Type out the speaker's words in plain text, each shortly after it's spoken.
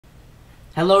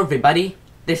Hello everybody,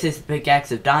 this is the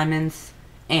Pickaxe of Diamonds,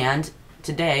 and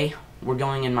today we're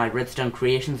going in my Redstone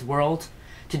Creations world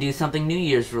to do something New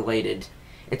Year's related.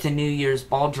 It's a New Year's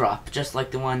ball drop, just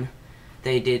like the one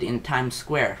they did in Times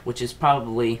Square, which is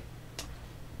probably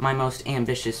my most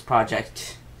ambitious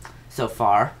project so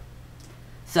far.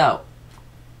 So,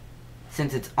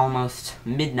 since it's almost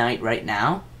midnight right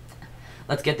now,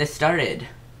 let's get this started.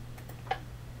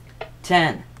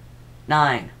 10,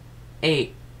 9,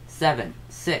 8, 7,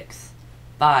 6,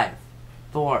 5,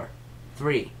 4,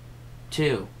 3,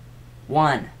 2,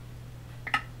 1.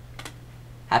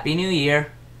 Happy New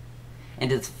Year!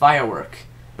 And it's a firework,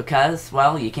 because,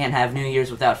 well, you can't have New Year's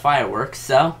without fireworks,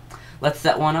 so let's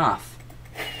set one off.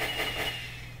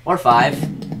 Or 5.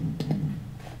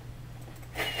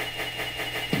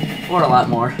 Or a lot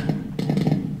more.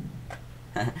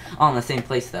 All in the same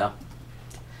place, though.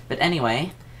 But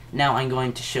anyway, now I'm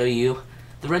going to show you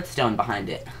the redstone behind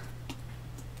it.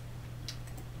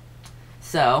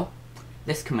 So,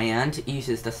 this command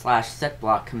uses the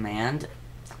 /setBlock command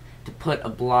to put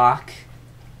a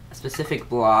specific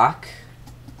block.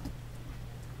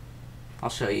 I'll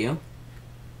show you.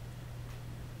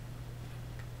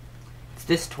 It's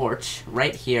this torch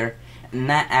right here, and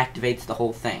that activates the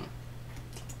whole thing.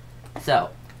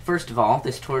 So, first of all,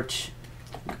 this torch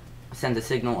sends a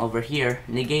signal over here,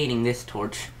 negating this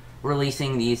torch,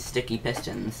 releasing these sticky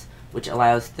pistons, which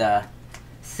allows the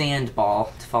sand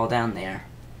ball to fall down there.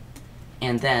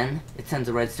 And then it sends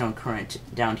a redstone current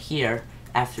down here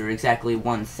after exactly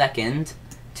 1 second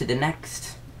to the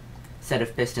next set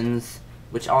of pistons,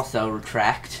 which also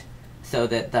retract so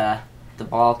that the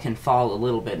ball can fall a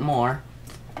little bit more.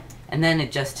 And then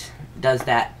it just does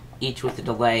that, each with a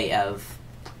delay of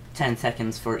 10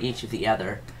 seconds for each of the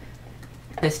other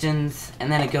pistons,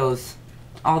 and then it goes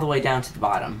all the way down to the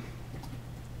bottom.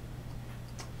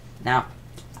 Now,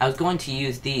 I was going to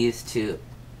use these to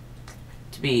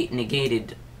be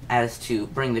negated as to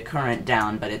bring the current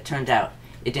down, but it turned out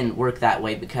it didn't work that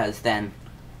way, because then,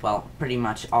 well, pretty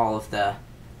much all of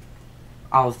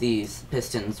these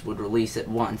pistons would release at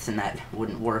once, and that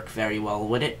wouldn't work very well,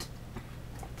 would it?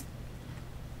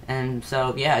 And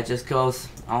so, yeah, it just goes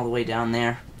all the way down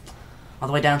there, all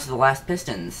the way down to the last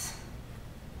pistons.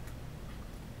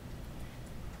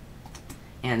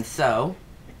 And so,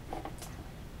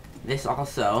 I'm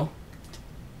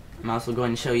also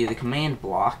going to show you the command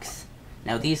blocks.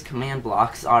 Now, these command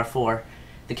blocks are for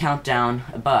the countdown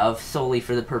above, solely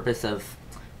for the purpose of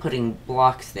putting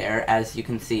blocks there, as you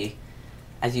can see,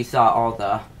 as you saw all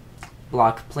the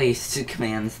block placed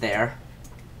commands there.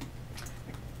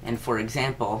 And for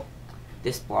example,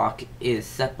 this block is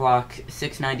setBlock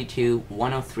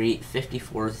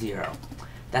 692.103.54.0.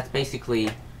 That's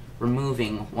basically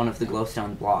removing one of the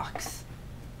glowstone blocks.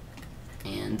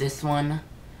 And this one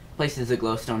places a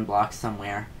glowstone block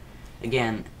somewhere.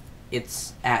 Again,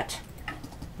 it's at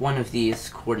one of these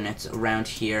coordinates around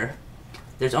here.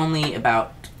 There's only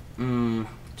about 20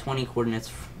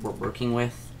 coordinates we're working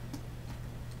with,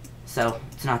 so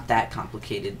it's not that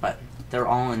complicated, but they're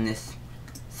all in this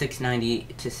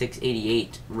 690 to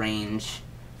 688 range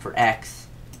for X,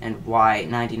 and Y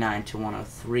 99 to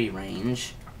 103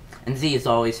 range, and Z is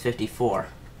always 54.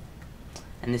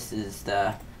 And this is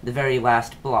the very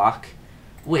last block,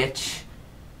 which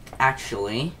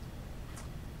actually,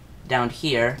 down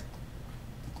here,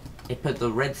 it put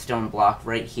the redstone block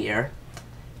right here,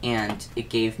 and it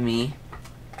gave me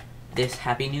this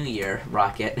Happy New Year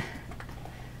rocket.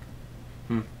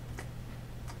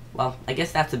 Well, I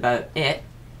guess that's about it,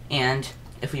 and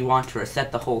if we want to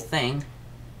reset the whole thing,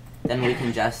 then we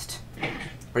can just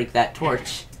break that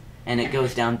torch, and it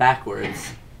goes down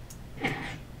backwards.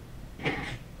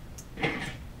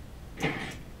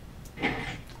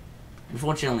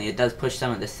 Unfortunately, it does push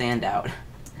some of the sand out.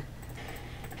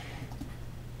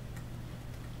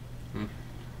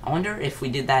 I wonder if we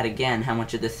did that again, how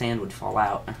much of the sand would fall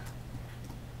out.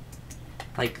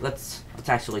 Like, let's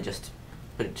actually just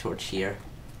put a torch here.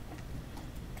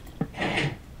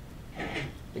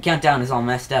 The countdown is all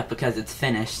messed up because it's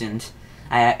finished, and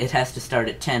it has to start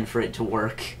at 10 for it to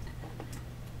work.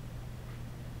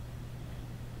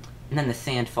 And then the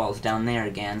sand falls down there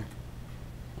again.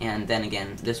 And then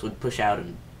again, this would push out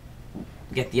and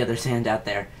get the other sand out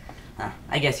there.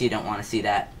 I guess you don't want to see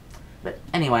that. But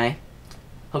anyway,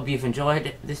 hope you've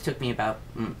enjoyed. This took me about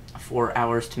 4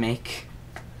 hours to make.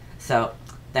 So,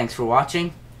 thanks for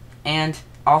watching, and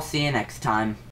I'll see you next time.